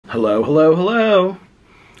Hello, hello, hello.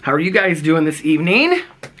 How are you guys doing this evening?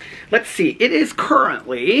 Let's see, it is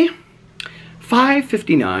currently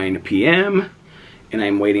 5:59 p.m. and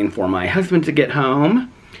I'm waiting for my husband to get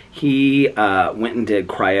home. He went and did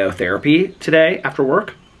cryotherapy today after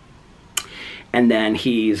work. And then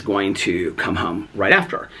he's going to come home right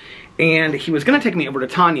after. And he was gonna take me over to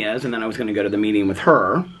Tanya's and then I was gonna go to the meeting with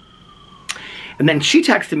her. And then she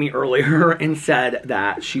texted me earlier and said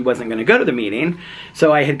that she wasn't going to go to the meeting.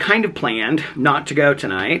 So I had kind of planned not to go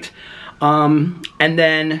tonight. And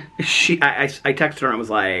then I texted her and I was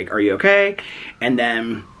like, are you okay? And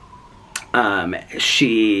then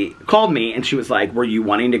she called me and she was like, were you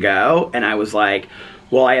wanting to go? And I was like,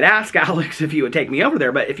 well, I had asked Alex if he would take me over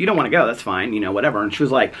there, but if you don't want to go, that's fine, you know, whatever. And she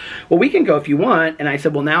was like, well, we can go if you want. And I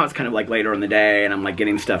said, well, now it's kind of like later in the day and I'm like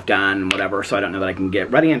getting stuff done and whatever, so I don't know that I can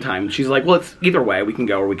get ready in time. She's like, well, it's either way, we can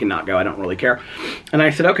go or we can not go. I don't really care. And I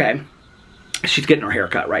said, okay. She's getting her hair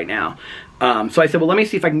cut right now. So I said, well, let me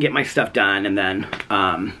see if I can get my stuff done and then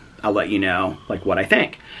I'll let you know like what I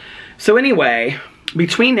think. So anyway,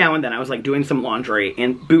 between now and then I was like doing some laundry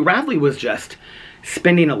and Boo Radley was just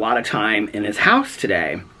spending a lot of time in his house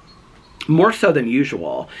today, more so than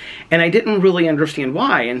usual, and I didn't really understand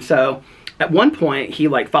why. And so at one point he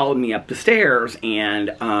like followed me up the stairs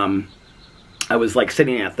and I was like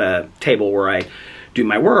sitting at the table where I do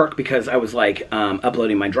my work because I was like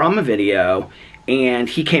uploading my drama video, and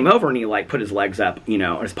he came over and he like put his legs up, you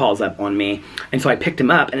know, or his paws up on me, and so I picked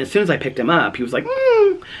him up, and as soon as I picked him up he was like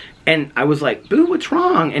and I was like, Boo, what's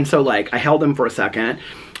wrong? And so like I held him for a second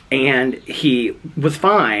and he was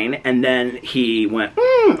fine, and then he went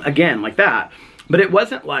again like that. But it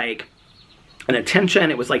wasn't like an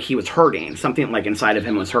attention, it was like he was hurting. Something like inside of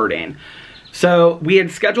him was hurting. So we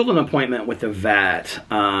had scheduled an appointment with the vet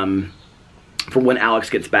for when Alex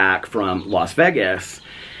gets back from Las Vegas.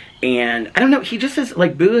 And I don't know, he just says,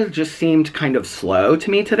 like, Boo just seemed kind of slow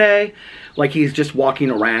to me today. Like he's just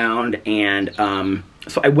walking around, and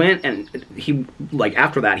so I went, and he, like,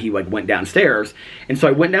 after that, he, like, went downstairs. And so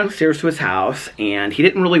I went downstairs to his house, and he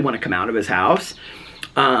didn't really want to come out of his house.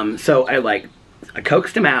 So I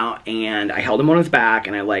coaxed him out, and I held him on his back,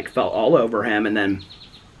 and I, like, felt all over him, and then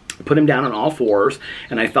put him down on all fours,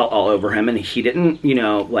 and I felt all over him, and he didn't, you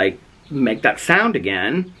know, like, make that sound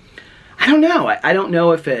again. I don't know. I don't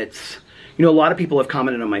know if it's, you know, a lot of people have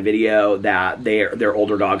commented on my video that their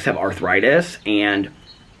older dogs have arthritis, and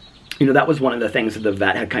you know, that was one of the things that the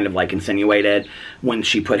vet had kind of like insinuated when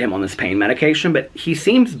she put him on this pain medication, but he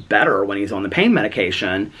seems better when he's on the pain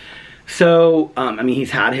medication. So, I mean, he's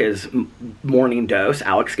had his morning dose.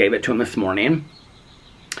 Alex gave it to him this morning.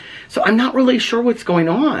 So I'm not really sure what's going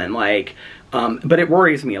on, like, but it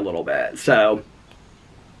worries me a little bit. So,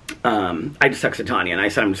 I just texted Tanya and I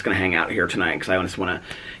said I'm just going to hang out here tonight because I just want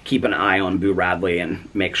to keep an eye on Boo Radley and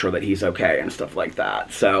make sure that he's okay and stuff like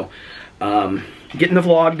that. So, getting the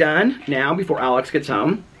vlog done now before Alex gets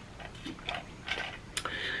home.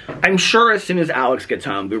 I'm sure as soon as Alex gets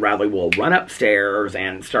home, Boo Radley will run upstairs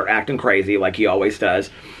and start acting crazy like he always does.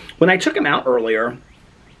 When I took him out earlier,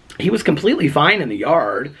 he was completely fine in the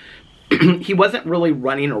yard. He wasn't really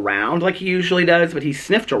running around like he usually does, but he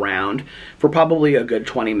sniffed around for probably a good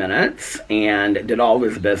 20 minutes and did all of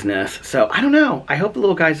his business. So, I don't know. I hope the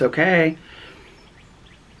little guy's okay.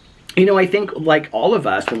 You know, I think like all of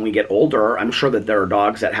us, when we get older, I'm sure that there are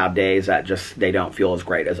dogs that have days that just, they don't feel as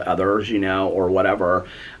great as others, you know, or whatever.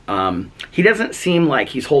 He doesn't seem like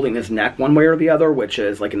he's holding his neck one way or the other, which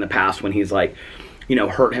is like in the past when he's like, you know,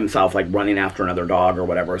 hurt himself, like running after another dog or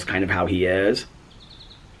whatever is kind of how he is.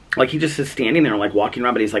 Like he just is standing there like walking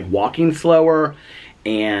around, but he's like walking slower.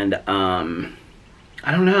 And I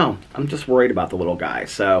don't know. I'm just worried about the little guy.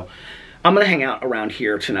 So I'm going to hang out around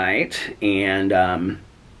here tonight. And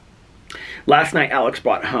last night Alex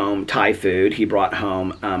brought home Thai food. He brought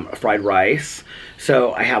home fried rice.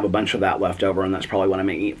 So I have a bunch of that left over, and that's probably what I'm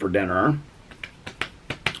going to eat for dinner.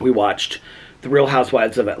 We watched The Real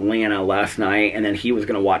Housewives of Atlanta last night, and then he was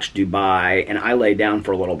going to watch Dubai, and I laid down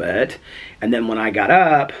for a little bit. And then when I got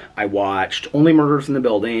up, I watched Only Murders in the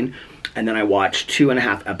Building, and then I watched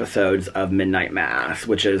 2.5 episodes of Midnight Mass,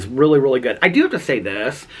 which is really, really good. I do have to say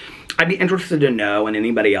this. I'd be interested to know, and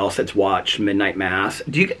anybody else that's watched Midnight Mass,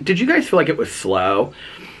 did you guys feel like it was slow?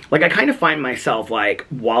 Like, I kind of find myself, like,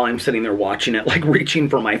 while I'm sitting there watching it, like, reaching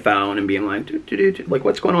for my phone and being like, like,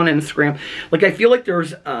 what's going on on Instagram? Like, I feel like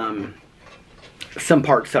there's some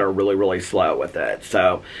parts that are really, really slow with it.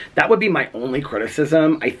 So that would be my only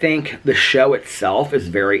criticism. I think the show itself is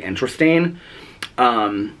very interesting.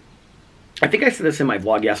 I think I said this in my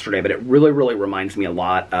vlog yesterday, but it really, really reminds me a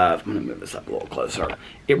lot of, I'm going to move this up a little closer.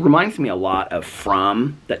 It reminds me a lot of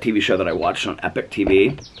From, that TV show that I watched on Epic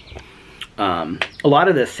TV. A lot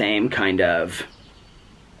of the same kind of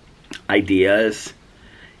ideas.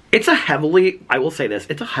 It's a heavily, I will say this,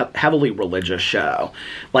 it's a heavily religious show.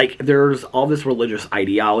 Like, there's all this religious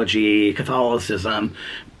ideology, Catholicism,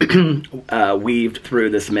 weaved through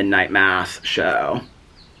this midnight mass show,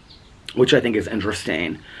 which I think is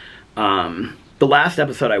interesting. The last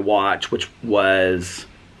episode I watched, which was,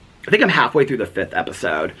 I think I'm halfway through the 5th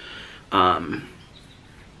episode,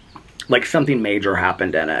 like something major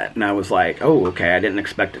happened in it, and I was like, oh, okay, I didn't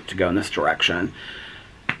expect it to go in this direction.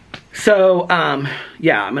 So,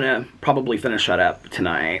 yeah, I'm gonna probably finish that up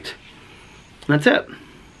tonight. And that's it.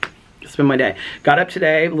 It's been my day. Got up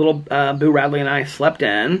today, little Boo Radley and I slept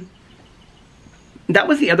in. That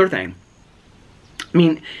was the other thing. I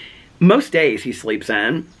mean, most days he sleeps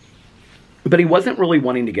in, but he wasn't really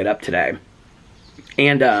wanting to get up today.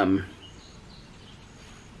 And,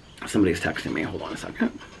 somebody's texting me. Hold on a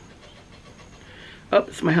second. Oh,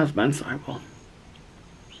 it's my husband, so I will.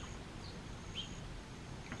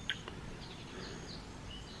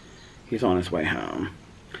 He's on his way home.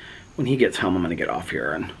 When he gets home, I'm going to get off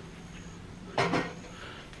here and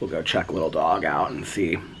we'll go check little dog out and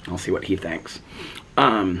see. I'll see what he thinks.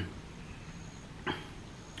 What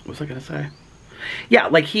was I going to say? Yeah,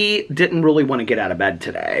 like, he didn't really want to get out of bed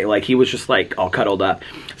today. Like, he was just, like, all cuddled up.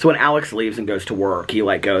 So when Alex leaves and goes to work, he,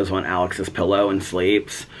 like, goes on Alex's pillow and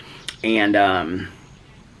sleeps. And,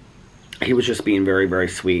 he was just being very, very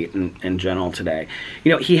sweet and gentle today.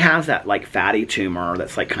 You know, he has that, like, fatty tumor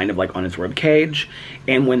that's, like, kind of, like, on his rib cage.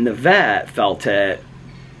 And when the vet felt it,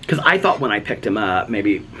 because I thought when I picked him up,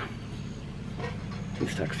 maybe,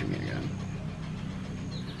 he's texting me again.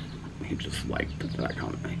 He just, like, put that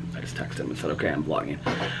comment. I just texted him and said, okay, I'm vlogging.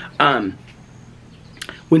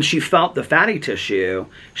 When she felt the fatty tissue,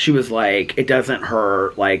 she was like, it doesn't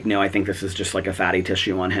hurt. Like, no, I think this is just like a fatty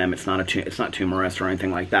tissue on him. It's not it's not tumorous or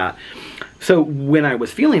anything like that. So when I was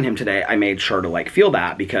feeling him today, I made sure to, like, feel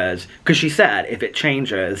that because she said if it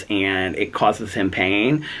changes and it causes him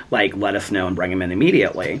pain, like, let us know and bring him in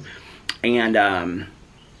immediately. And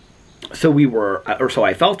so we were, or so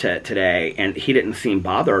I felt it today, and he didn't seem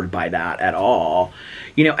bothered by that at all.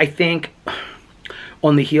 You know, I think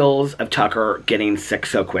on the heels of Tucker getting sick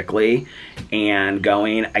so quickly and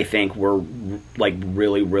going, I think we're, like,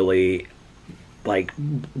 really, really, like,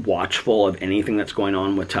 watchful of anything that's going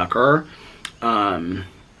on with Tucker.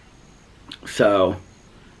 So,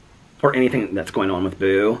 or anything that's going on with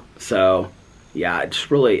Boo. So, yeah, it's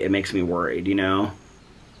really, it makes me worried, you know?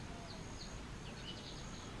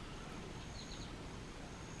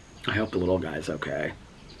 I hope the little guy's okay.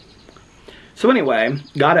 So anyway,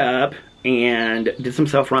 got up and did some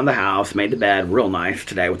stuff around the house, made the bed real nice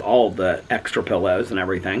today with all the extra pillows and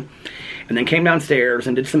everything. And then came downstairs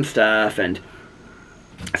and did some stuff and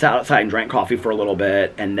sat outside and drank coffee for a little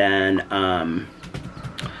bit. And then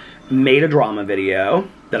made a drama video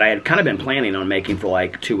that I had kind of been planning on making for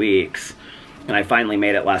like 2 weeks. And I finally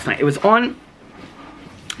made it last night. It was on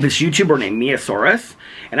this YouTuber named Miasaurus,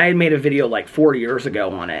 and I had made a video like 4 years ago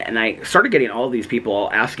on it, and I started getting all of these people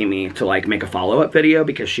asking me to, like, make a follow-up video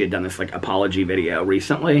because she had done this, like, apology video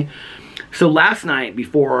recently. So last night,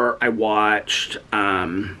 before I watched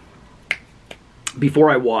Only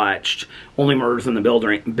Murders in the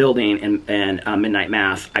Building and Midnight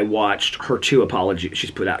Mass, I watched her 2 apology. She's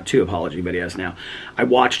put out 2 apology videos now. I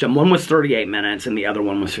watched them. One was 38 minutes, and the other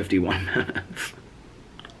one was 51 minutes.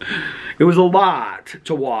 It was a lot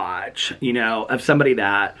to watch, you know, of somebody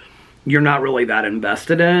that you're not really that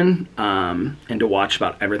invested in, and to watch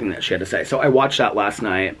about everything that she had to say. So I watched that last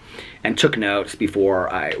night and took notes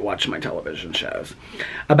before I watched my television shows.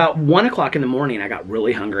 About 1 o'clock in the morning, I got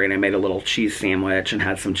really hungry and I made a little cheese sandwich and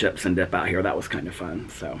had some chips and dip out here. That was kind of fun,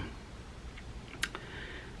 so.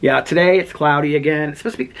 Yeah, today it's cloudy again. It's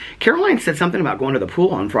supposed to be, Caroline said something about going to the pool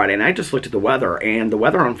on Friday, and I just looked at the weather, and the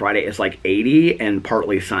weather on Friday is like 80 and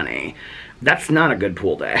partly sunny. That's not a good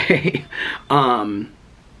pool day. And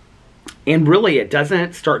really, it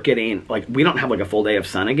doesn't start getting, like, we don't have like a full day of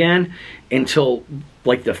sun again until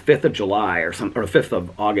like the 5th of July or something, or the 5th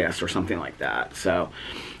of August or something like that. So,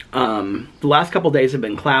 the last couple days have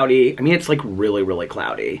been cloudy. I mean, it's like really, really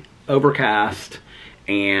cloudy, overcast,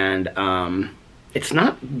 and, it's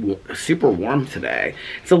not super warm today.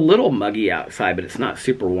 It's a little muggy outside, but it's not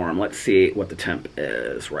super warm. Let's see what the temp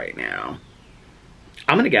is right now.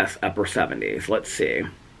 I'm going to guess upper 70s. Let's see.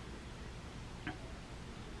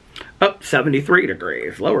 Oh, 73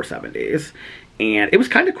 degrees, lower 70s. And it was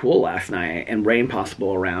kind of cool last night, and rain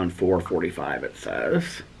possible around 4:45, it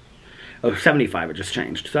says. Oh, 75, it just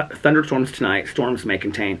changed. Thunderstorms tonight. Storms may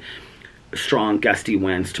contain strong gusty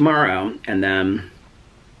winds tomorrow. And then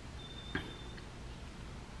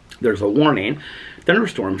there's a warning.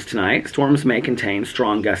 Thunderstorms tonight. Storms may contain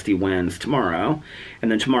strong gusty winds tomorrow.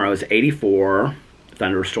 And then tomorrow is 84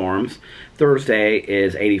 thunderstorms. Thursday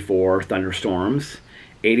is 84 thunderstorms.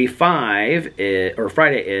 85 is, or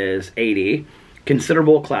Friday is 80.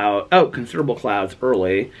 Considerable clouds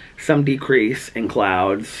early. Some decrease in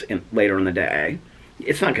clouds later in the day.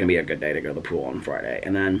 It's not going to be a good day to go to the pool on Friday.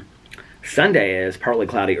 And then Sunday is partly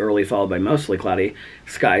cloudy early, followed by mostly cloudy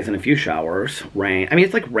skies and a few showers. Rain. I mean,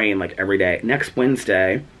 it's like rain like every day. Next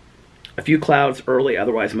Wednesday, a few clouds early,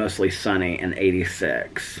 otherwise mostly sunny, and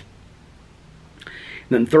 86. And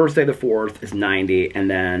then Thursday the 4th is 90, and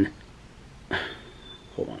then,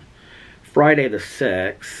 hold on, Friday the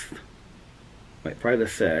 6th,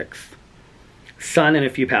 sun and a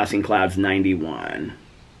few passing clouds, 91.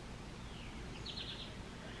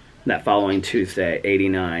 That following Tuesday,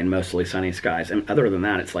 89, mostly sunny skies. And other than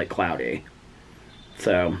that, it's like cloudy.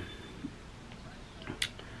 So,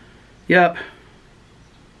 yep.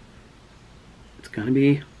 It's gonna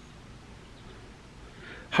be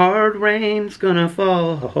hard rain's gonna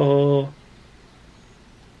fall.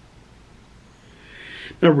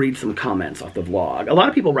 I'm gonna read some comments off the vlog. A lot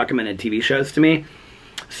of people recommended TV shows to me.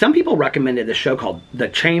 Some people recommended this show called The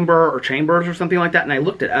Chamber or Chambers or something like that, and I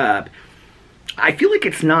looked it up. I feel like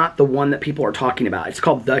it's not the one that people are talking about. It's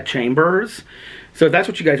called The Chambers. So if that's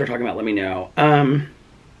what you guys are talking about, let me know.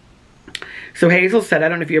 So Hazel said, I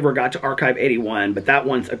don't know if you ever got to Archive 81, but that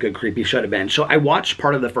one's a good creepy show to binge. So I watched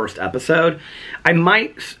part of the first episode. I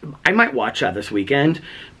might watch that this weekend.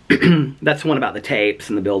 That's the one about the tapes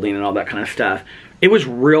and the building and all that kind of stuff. It was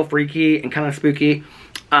real freaky and kind of spooky.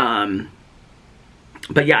 But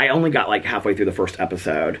yeah, I only got like halfway through the first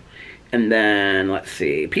episode. And then, let's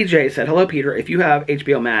see. PJ said, hello, Peter. If you have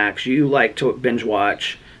HBO Max, you like to binge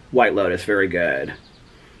watch White Lotus. Very good.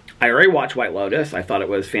 I already watched White Lotus. I thought it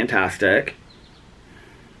was fantastic.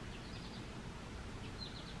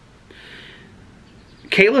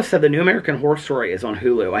 Kayla said the new American Horror Story is on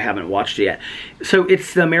Hulu. I haven't watched it yet. So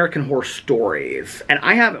it's the American Horror Stories. And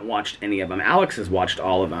I haven't watched any of them. Alex has watched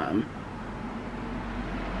all of them.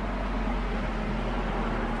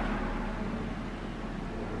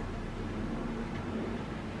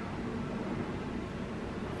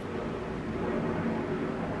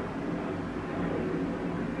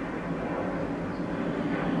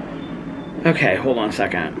 Okay, hold on a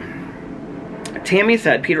second. Tammy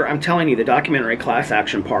said, Peter, I'm telling you, the documentary Class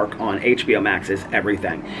Action Park on HBO Max is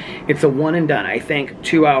everything. It's a one and done. I think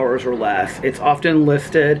 2 hours or less. It's often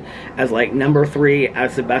listed as like number 3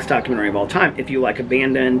 as the best documentary of all time. If you like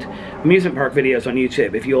abandoned amusement park videos on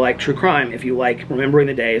YouTube, if you like true crime, if you like remembering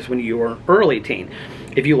the days when you were early teen,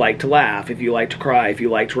 if you like to laugh, if you like to cry, if you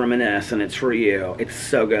like to reminisce, and it's for you. It's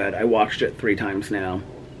so good. I watched it 3 times now.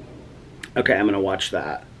 Okay, I'm going to watch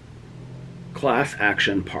that. Class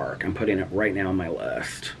Action Park. I'm putting it right now on my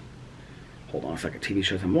list. Hold on a second. TV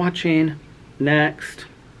shows I'm watching. Next.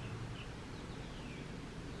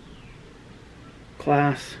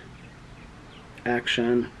 Class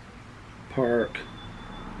Action Park.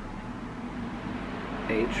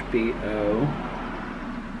 HBO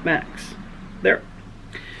Max. There.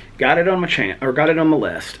 Got it on my channel, or got it on my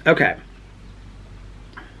list. Okay.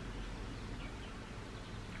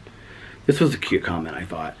 This was a cute comment, I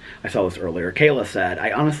thought. I saw this earlier. Kayla said,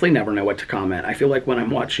 I honestly never know what to comment. I feel like when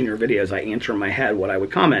I'm watching your videos, I answer in my head what I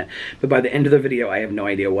would comment. But by the end of the video, I have no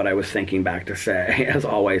idea what I was thinking back to say. As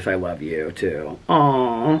always, I love you, too.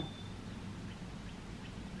 Aww.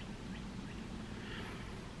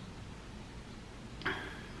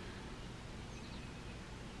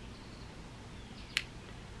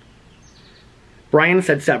 Brian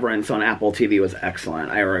said Severance on Apple TV was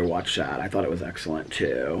excellent. I already watched that. I thought it was excellent,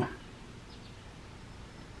 too.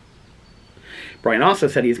 Brian also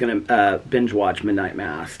said he's going to binge watch Midnight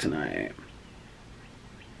Mass tonight.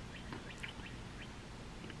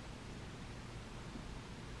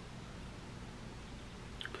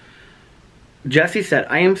 Jesse said,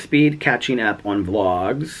 I am speed catching up on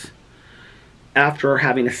vlogs. After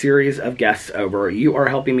having a series of guests over, you are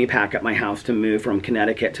helping me pack up my house to move from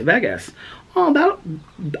Connecticut to Vegas. Oh,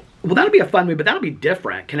 that'll be a fun move, but that'll be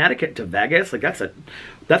different. Connecticut to Vegas, like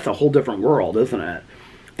that's a whole different world, isn't it?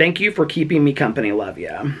 Thank you for keeping me company. Love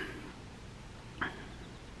ya.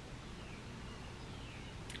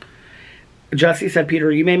 Jesse said,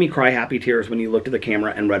 Peter, you made me cry happy tears when you looked at the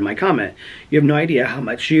camera and read my comment. You have no idea how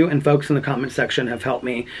much you and folks in the comment section have helped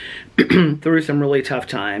me through some really tough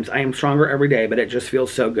times. I am stronger every day, but it just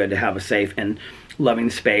feels so good to have a safe and loving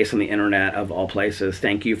space on the internet of all places.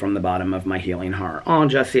 Thank you from the bottom of my healing heart. Oh,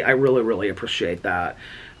 Jesse, I really, really appreciate that.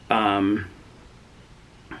 And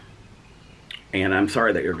I'm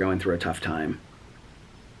sorry that you're going through a tough time.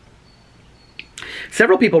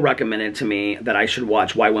 Several people recommended to me that I should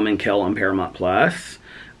watch Why Women Kill on Paramount Plus.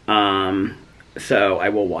 So I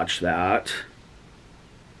will watch that.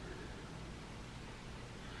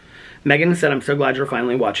 Megan said, I'm so glad you're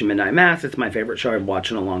finally watching Midnight Mass. It's my favorite show I've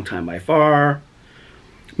watched in a long time by far.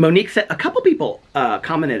 Monique said, a couple people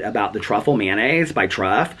commented about the truffle mayonnaise by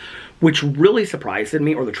Truff, which really surprised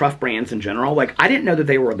me, or the Truff brands in general. Like, I didn't know that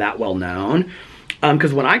they were that well known.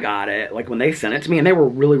 Because when I got it, like when they sent it to me, and they were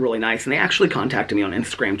really, really nice, and they actually contacted me on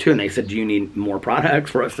Instagram too, and they said, do you need more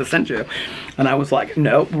products for us to send you? And I was like,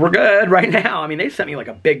 nope, we're good right now. I mean, they sent me like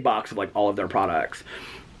a big box of like all of their products,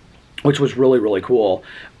 which was really, really cool.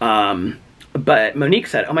 But Monique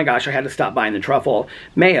said, oh my gosh, I had to stop buying the truffle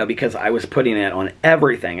mayo because I was putting it on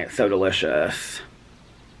everything. It's so delicious.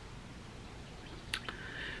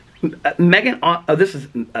 Megan, oh, this is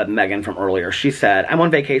Megan from earlier. She said, I'm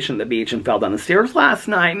on vacation at the beach and fell down the stairs last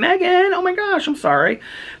night. Megan, oh my gosh, I'm sorry.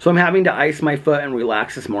 So I'm having to ice my foot and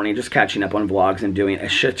relax this morning, just catching up on vlogs and doing a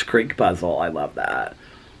Schitt's Creek puzzle. I love that.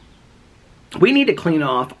 We need to clean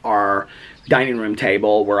off our dining room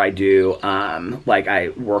table where I do, like I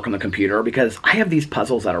work on the computer, because I have these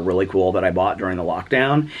puzzles that are really cool that I bought during the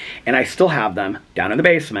lockdown, and I still have them down in the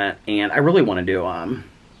basement, and I really want to do them.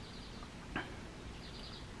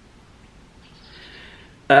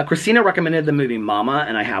 Christina recommended the movie Mama,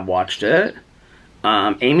 and I have watched it.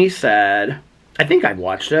 Amy said, I think I've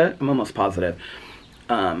watched it. I'm almost positive.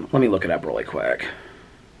 Let me look it up really quick.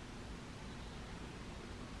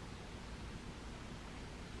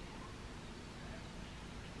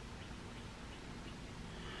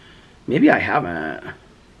 Maybe I haven't.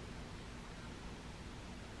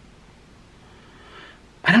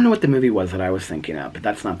 I don't know what the movie was that I was thinking of, but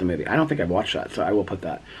that's not the movie. I don't think I've watched that, so I will put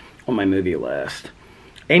that on my movie list.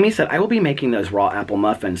 Amy said, I will be making those raw apple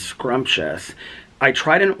muffins scrumptious. I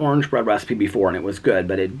tried an orange bread recipe before and it was good,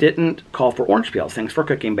 but it didn't call for orange peels. Thanks for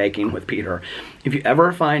cooking baking with Peter. If you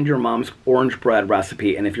ever find your mom's orange bread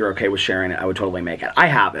recipe and if you're okay with sharing it, I would totally make it. I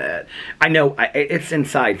have it. I know it's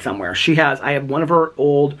inside somewhere. I have one of her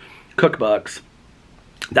old cookbooks.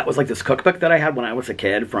 That was like this cookbook that I had when I was a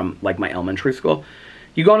kid from like my elementary school.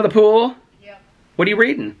 You going to the pool? Yep. What are you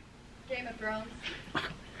reading? Game of Thrones.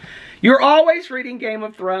 You're always reading Game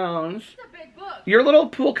of Thrones. It's a big book. Your little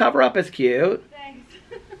pool cover-up is cute. Thanks.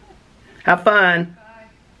 Have fun.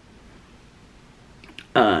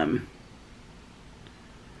 Bye.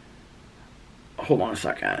 Hold on a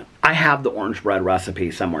second. I have the orange bread recipe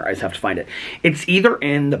somewhere. I just have to find it. It's either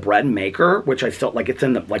in the bread maker, which I still, like, it's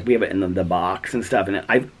in the, like, we have it in the box and stuff. And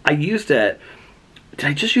I used it. Did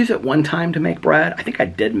I just use it one time to make bread? I think I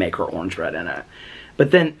did make her orange bread in it. But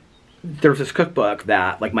then there's this cookbook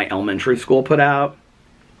that, like, my elementary school put out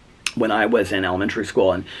when I was in elementary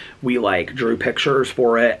school, and we, like, drew pictures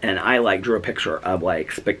for it, and I, like, drew a picture of,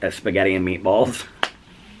 like, spaghetti and meatballs.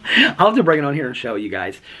 I'll have to bring it on here and show you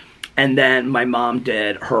guys. And then my mom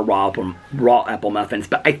did her raw apple muffins,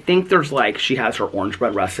 but I think there's, like, she has her orange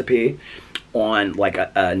bread recipe on, like,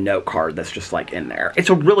 a note card that's just, like, in there. It's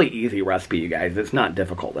a really easy recipe, you guys. It's not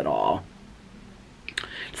difficult at all.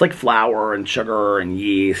 It's like flour and sugar and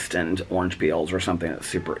yeast and orange peels or something that's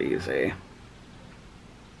super easy.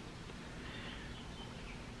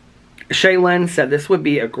 Shaylin said this would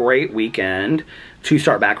be a great weekend to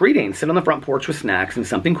start back reading. Sit on the front porch with snacks and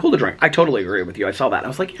something cool to drink. I totally agree with you. I saw that. I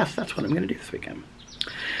was like, yes, that's what I'm going to do this weekend.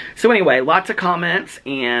 So anyway, lots of comments,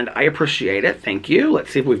 and I appreciate it. Thank you.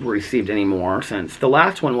 Let's see if we've received any more, since the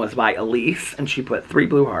last one was by Elise, and she put 3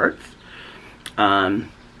 blue hearts.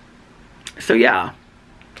 So yeah.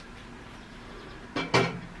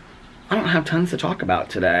 I don't have tons to talk about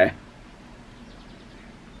today.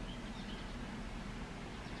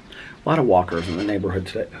 A lot of walkers in the neighborhood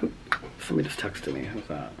today. Somebody just texted me. Who's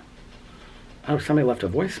that? Oh, somebody left a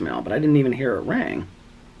voicemail, but I didn't even hear it ring.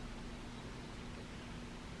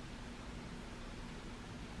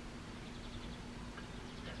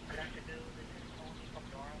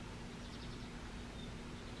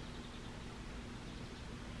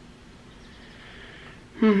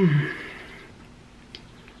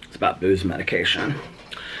 It's about booze medication.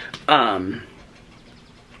 What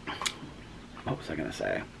was I gonna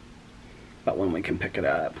say? About when we can pick it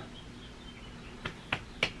up.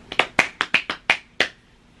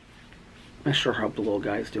 I sure hope the little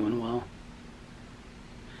guy's doing well.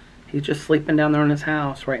 He's just sleeping down there in his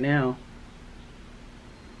house right now.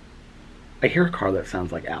 I hear a car that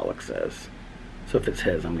sounds like Alex's. So if it's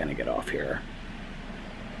his, I'm going to get off here.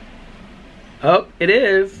 Oh, it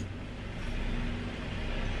is.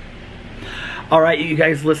 All right, you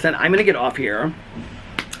guys, listen. I'm going to get off here.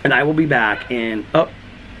 And I will be back in... Oh,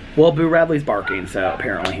 well, Boo Radley's barking, so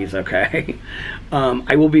apparently he's okay.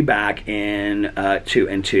 I will be back in 2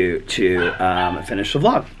 and 2 to finish the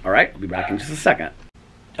vlog. All right, I'll be back in just a second.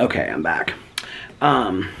 Okay, I'm back.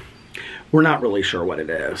 We're not really sure what it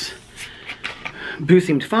is. Boo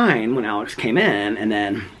seemed fine when Alex came in, and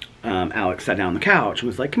then Alex sat down on the couch and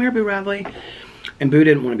was like, "Come here, Boo Radley." And Boo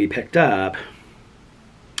didn't want to be picked up.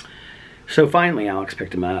 So finally, Alex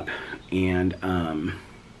picked him up and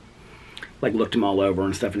like looked him all over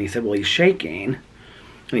and stuff. And he said, "Well, he's shaking."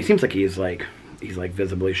 And he seems like he's like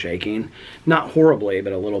visibly shaking, not horribly,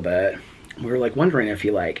 but a little bit. We were like wondering if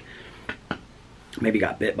he like maybe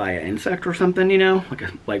got bit by an insect or something, you know?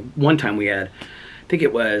 Like one time we had, I think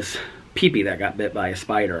it was Pee-Pee that got bit by a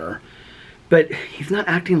spider. But he's not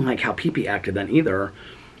acting like how Pee-Pee acted then either.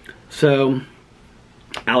 So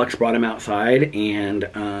Alex brought him outside,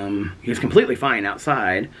 and he was completely fine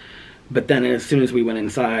outside. But then as soon as we went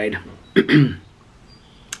inside, he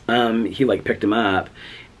like picked him up,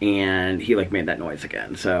 and he like made that noise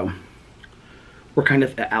again. So we're kind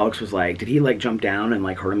of, Alex was like, "Did he like jump down and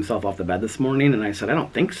like hurt himself off the bed this morning?" And I said, "I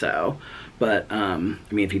don't think so." But I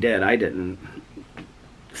mean, if he did, I didn't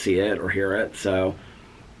see it or hear it, so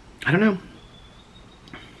I don't know.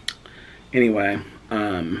 Anyway,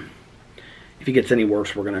 if he gets any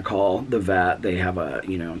worse, we're gonna call the vet. They have a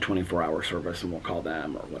 24-hour service, and we'll call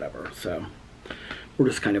them or whatever. So we're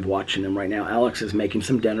just kind of watching him right now. Alex is making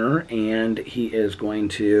some dinner, and he is going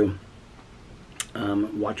to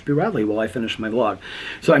watch Boo Radley while I finish my vlog.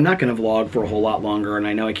 So I'm not going to vlog for a whole lot longer, and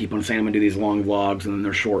I know I keep on saying I'm going to do these long vlogs, and then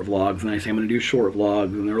they're short vlogs, and I say I'm going to do short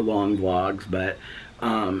vlogs, and they're long vlogs, but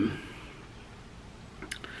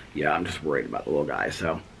yeah, I'm just worried about the little guy.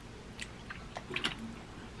 So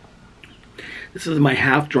this is my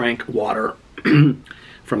half-drank water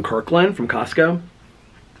from Kirkland, from Costco.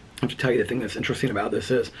 I have to tell you, the thing that's interesting about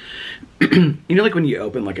this is, you know, like when you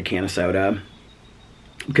open like a can of soda,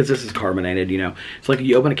 because this is carbonated, you know, it's like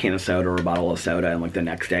you open a can of soda or a bottle of soda, and like the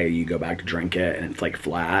next day you go back to drink it and it's like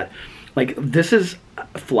flat. Like this is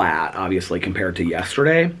flat, obviously, compared to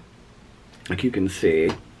yesterday. Like you can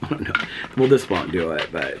see, I don't know, well, this won't do it,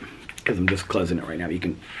 but because I'm just closing it right now, you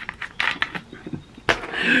can,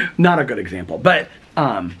 not a good example, but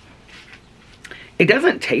it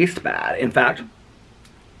doesn't taste bad. In fact,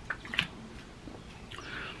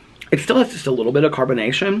 it still has just a little bit of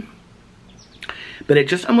carbonation, but it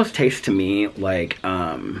just almost tastes to me like,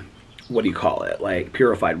 what do you call it? Like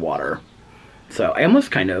purified water. So I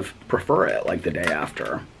almost kind of prefer it like the day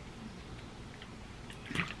after.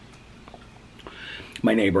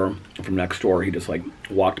 My neighbor from next door, he just like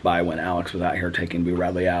walked by when Alex was out here taking Boo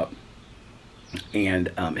Radley out. And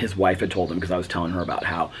his wife had told him, because I was telling her about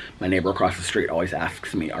how my neighbor across the street always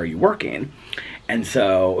asks me, "Are you working?" And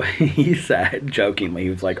so he said, jokingly, he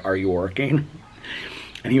was like, "Are you working?"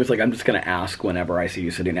 And he was like, "I'm just going to ask whenever I see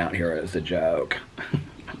you sitting out here as a joke."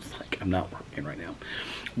 I was like, "I'm not working right now."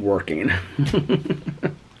 Working.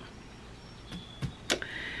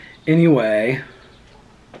 Anyway.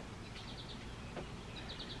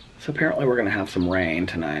 So apparently we're going to have some rain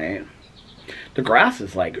tonight. The grass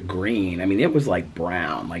is like green. I mean, it was like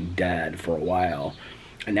brown, like dead for a while.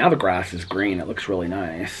 And now the grass is green. It looks really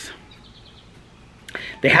nice.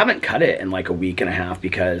 They haven't cut it in like a week and a half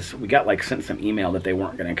because we got like sent some email that they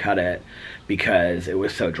weren't going to cut it because it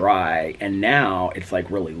was so dry. And now it's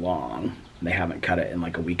like really long. They haven't cut it in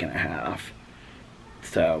like a week and a half.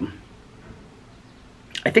 So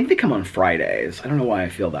I think they come on Fridays. I don't know why I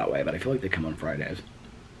feel that way, but I feel like they come on Fridays.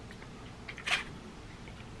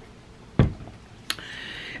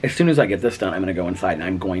 As soon as I get this done, I'm going to go inside and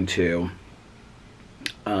I'm going to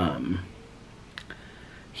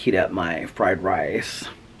heat up my fried rice.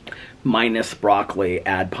 Minus broccoli,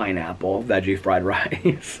 add pineapple, veggie fried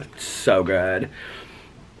rice. It's so good.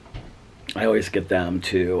 I always get them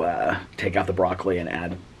to take out the broccoli and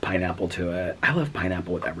add pineapple to it. I love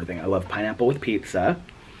pineapple with everything. I love pineapple with pizza.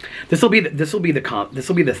 This will be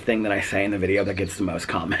the thing that I say in the video that gets the most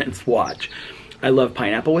comments. Watch. I love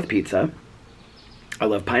pineapple with pizza. I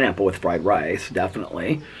love pineapple with fried rice,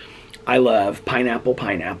 definitely. I love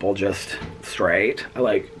pineapple just straight. I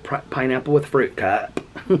like pineapple with fruit cup.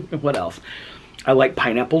 What else? I like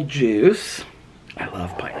pineapple juice. I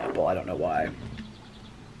love pineapple. I don't know why.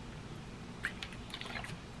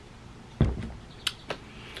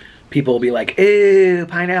 People will be like, "Ew,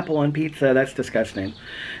 pineapple on pizza. That's disgusting."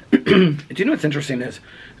 Do you know what's interesting is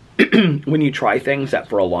when you try things that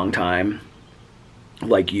for a long time,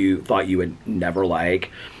 like you thought you would never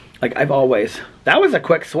like I've always, that was a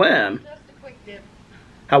quick swim. Just a quick dip.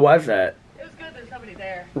 How was it? It was good. There's nobody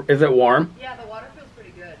there. Is it warm? Yeah, the water feels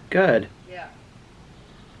pretty good. Good. Yeah.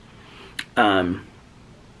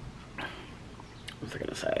 What was I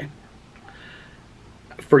gonna say?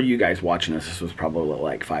 For you guys watching this was probably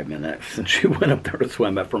like 5 minutes since you went up there to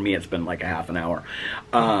swim, but for me it's been like a half an hour.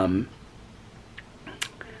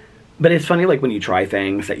 But it's funny, like when you try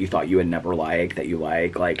things that you thought you would never like, that you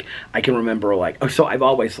like I can remember so I've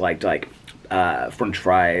always liked French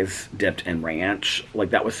fries dipped in ranch.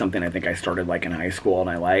 Like that was something I think I started like in high school and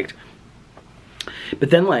I liked. But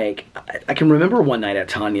then I can remember one night at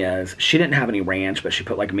Tanya's, she didn't have any ranch, but she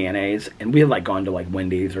put like mayonnaise, and we had like gone to like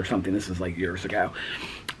Wendy's or something. This is like years ago.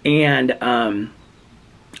 And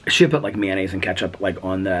she had put like mayonnaise and ketchup like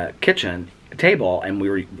on the kitchen table, and we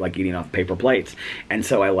were like eating off paper plates. And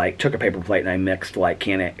so I like took a paper plate and I mixed like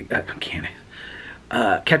ketchup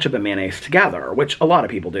and mayonnaise together, which a lot of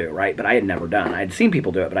people do, right? But I had never done. I had seen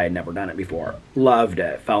people do it, but I had never done it before. Loved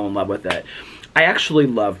it. Fell in love with it. I actually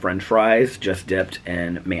love French fries just dipped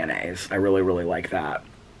in mayonnaise. I really, really like that.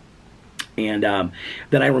 And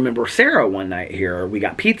then I remember Sarah one night here, we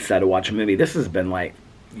got pizza to watch a movie. This has been like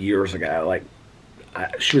years ago. Like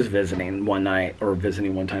she was visiting one night, or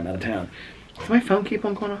visiting one time out of town. Does my phone keep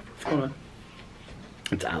on going off? What's going on?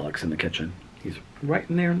 It's Alex in the kitchen. He's right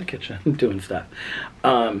in there in the kitchen doing stuff.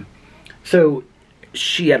 So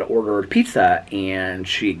she had ordered pizza and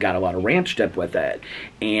she got a lot of ranch dip with it.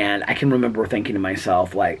 And I can remember thinking to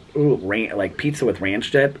myself, like, ooh, like pizza with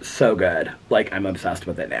ranch dip, so good. Like, I'm obsessed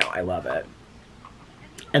with it now. I love it.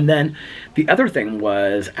 And then the other thing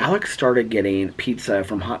was Alex started getting pizza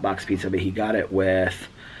from Hot Box Pizza, but he got it with,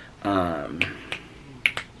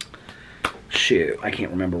 shoot, I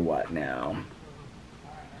can't remember what now.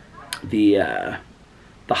 The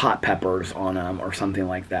hot peppers on them or something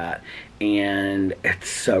like that. And it's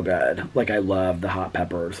so good. Like, I love the hot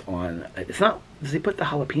peppers on, it's not, does he put the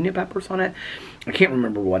jalapeno peppers on it? I can't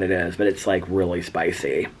remember what it is, but it's like really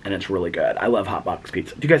spicy and it's really good. I love Hot Box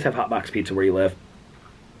Pizza. Do you guys have Hot Box Pizza where you live?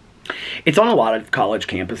 It's on a lot of college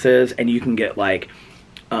campuses, and you can get like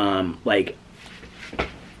the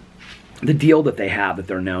deal that they have that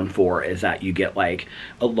they're known for is that you get like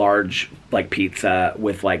a large like pizza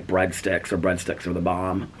with like breadsticks, or breadsticks are the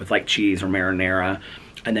bomb, with like cheese or marinara,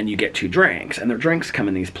 and then you get 2 drinks, and their drinks come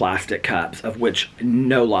in these plastic cups, of which,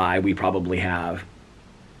 no lie, we probably have,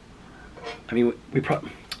 I mean,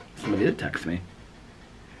 somebody did text me.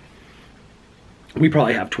 We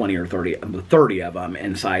probably have 20 or 30 of them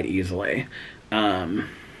inside easily.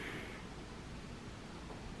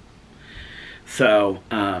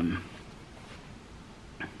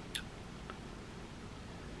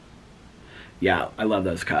 Yeah, I love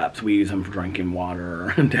those cups. We use them for drinking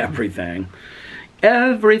water and everything.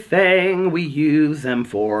 Everything we use them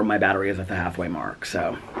for. My battery is at the halfway mark,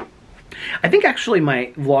 so. I think actually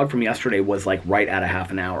my vlog from yesterday was like right at a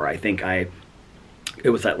half an hour. I think it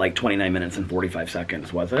was at like 29 minutes and 45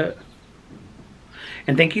 seconds, was it?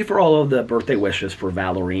 And thank you for all of the birthday wishes for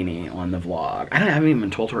Valerini on the vlog. I haven't even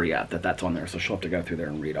told her yet that that's on there, so she'll have to go through there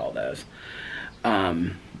and read all those.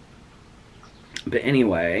 But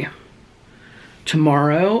anyway,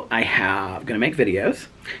 tomorrow I'm gonna make videos,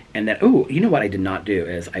 and then, oh, you know what I did not do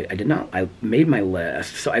is I made my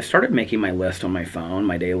list. So I started making my list on my phone,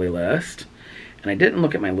 my daily list, and I didn't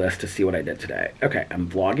look at my list to see what I did today. Okay, I'm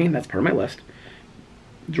vlogging, that's part of my list.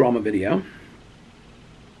 Drama video.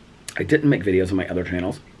 I didn't make videos on my other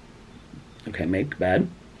channels. Okay, make bed,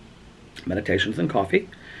 meditations and coffee.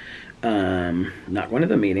 Not going to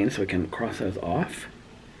the meeting, so we can cross those off.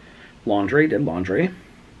 Laundry, did laundry.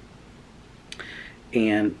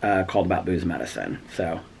 And called about booze medicine.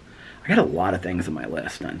 So I got a lot of things on my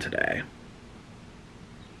list done today.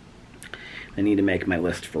 I need to make my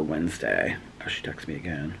list for Wednesday. Oh, she texted me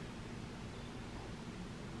again.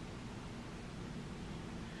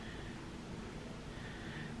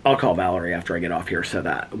 I'll call Valerie after I get off here, so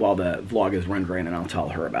that while the vlog is rendering, and I'll tell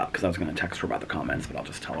her about, because I was going to text her about the comments, but I'll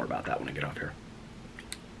just tell her about that when I get off here.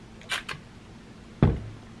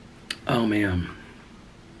 Oh man,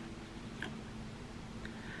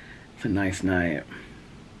 it's a nice night.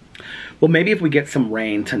 Well, maybe if we get some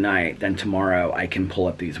rain tonight, then tomorrow I can pull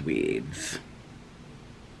up these weeds.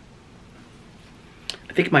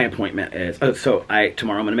 I think my appointment is,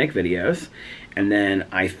 tomorrow I'm going to make videos, and then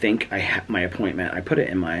I think I have my appointment, I put it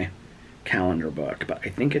in my calendar book, but I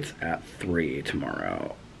think it's at 3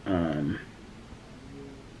 tomorrow.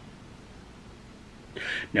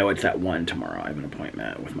 No, it's at 1 tomorrow. I have an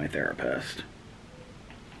appointment with my therapist.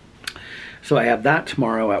 So I have that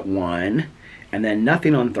tomorrow at 1, and then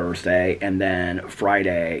nothing on Thursday, and then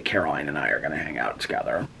Friday, Caroline and I are going to hang out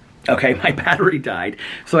together. Okay, my battery died,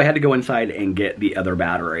 so I had to go inside and get the other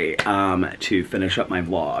battery to finish up my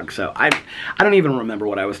vlog. So I don't even remember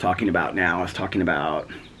what I was talking about now. I think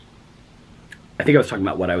I was talking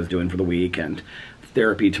about what I was doing for the week, and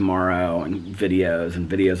therapy tomorrow, and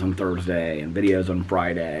videos on Thursday, and videos on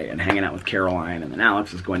Friday, and hanging out with Caroline, and then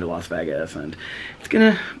Alex is going to Las Vegas, and it's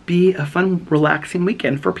gonna be a fun, relaxing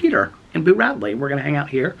weekend for Peter and Boo Radley. We're gonna hang out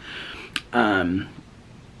here.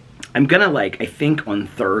 I'm gonna, like, I think on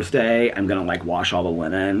Thursday, I'm gonna, like, wash all the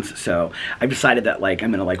linens. So I've decided that, like,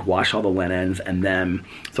 I'm gonna, like, wash all the linens, and then,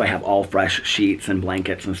 so I have all fresh sheets and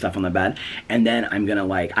blankets and stuff on the bed. And then I'm gonna,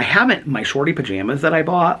 like, my shorty pajamas that I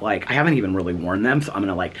bought, like, I haven't even really worn them. So I'm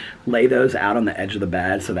gonna, like, lay those out on the edge of the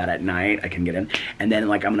bed so that at night I can get in. And then,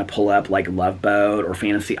 like, I'm gonna pull up, like, Love Boat or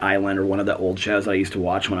Fantasy Island or one of the old shows I used to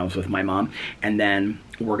watch when I was with my mom. And then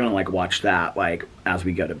we're gonna, like, watch that, like, as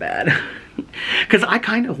we go to bed. Because I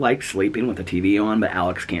kind of like sleeping with the TV on, but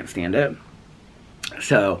Alex can't stand it.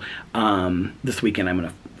 So this weekend I'm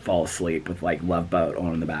gonna fall asleep with, like, Love Boat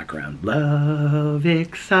on in the background. Love,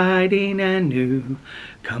 exciting and new,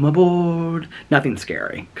 come aboard. Nothing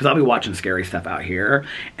scary, because I'll be watching scary stuff out here.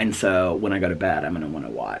 And so when I go to bed, I'm gonna want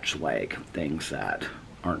to watch, like, things that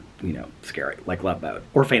aren't, you know, scary, like Love Boat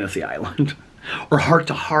or Fantasy Island or Heart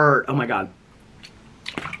to Heart. Oh my God.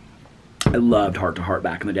 I loved Heart to Heart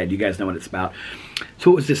back in the day. Do you guys know what it's about?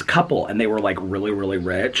 So it was this couple, and they were, like, really, really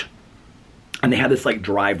rich. And they had this, like,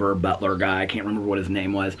 driver, butler guy. I can't remember what his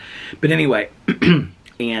name was. But anyway,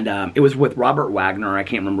 and it was with Robert Wagner. I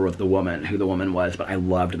can't remember who the woman was, but I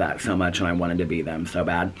loved that so much, and I wanted to be them so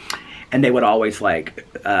bad. And they would always, like,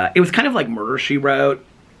 it was kind of like Murder, She Wrote.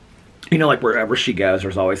 You know, like, wherever she goes,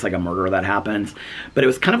 there's always, like, a murder that happens. But it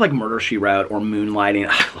was kind of like Murder, She Wrote or Moonlighting.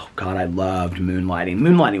 Oh, God, I loved Moonlighting.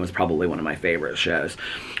 Moonlighting was probably one of my favorite shows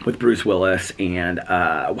with Bruce Willis and,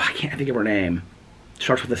 I can't think of her name.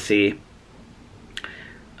 Starts with a C.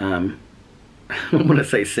 I want to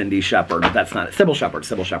say Cindy Shepherd, but that's not it. Sybil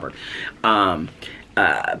Shepherd.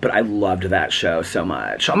 But I loved that show so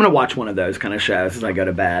much. So I'm going to watch one of those kind of shows as I go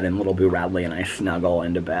to bed, and little Boo Radley and I snuggle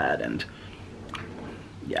into bed, and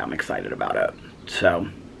yeah, I'm excited about it. So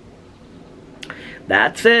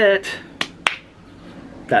that's it.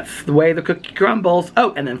 That's the way the cookie crumbles.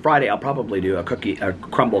 Oh, and then Friday I'll probably do a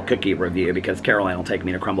crumble cookie review, because Caroline will take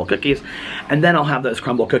me to crumble cookies, and then I'll have those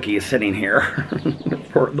crumble cookies sitting here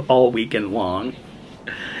for all weekend long.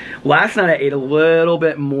 Last night I ate a little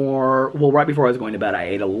bit more, well, right before I was going to bed, I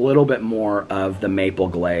ate a little bit more of the maple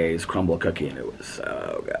glaze crumble cookie, and it was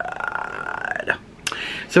so good.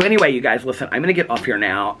 So anyway, you guys, listen, I'm going to get off here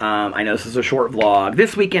now. I know this is a short vlog.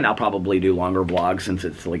 This weekend I'll probably do longer vlogs, since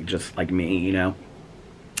it's, like, just like me, you know,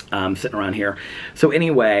 sitting around here. So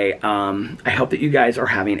anyway, I hope that you guys are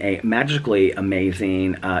having a magically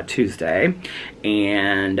amazing Tuesday.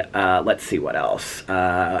 And let's see what else.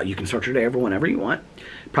 You can start your day over whenever you want.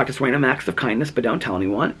 Practice random acts of kindness, but don't tell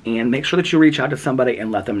anyone. And make sure that you reach out to somebody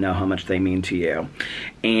and let them know how much they mean to you.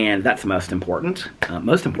 And that's most important.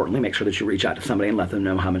 Most importantly, make sure that you reach out to somebody and let them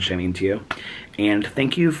know how much they mean to you. And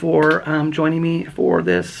thank you for joining me for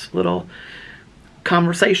this little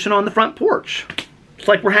conversation on the front porch. It's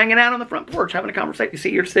like we're hanging out on the front porch having a conversation. You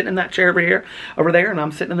see, you're sitting in that chair over there, and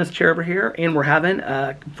I'm sitting in this chair over here, and we're having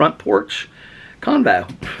a front porch convo.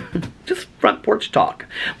 Just front porch talk,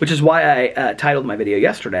 which is why I titled my video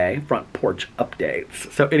yesterday, Front Porch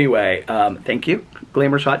Updates. So anyway, thank you,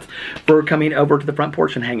 Glamour Shots, for coming over to the front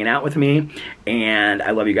porch and hanging out with me. And I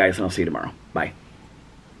love you guys, and I'll see you tomorrow. Bye.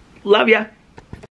 Love ya.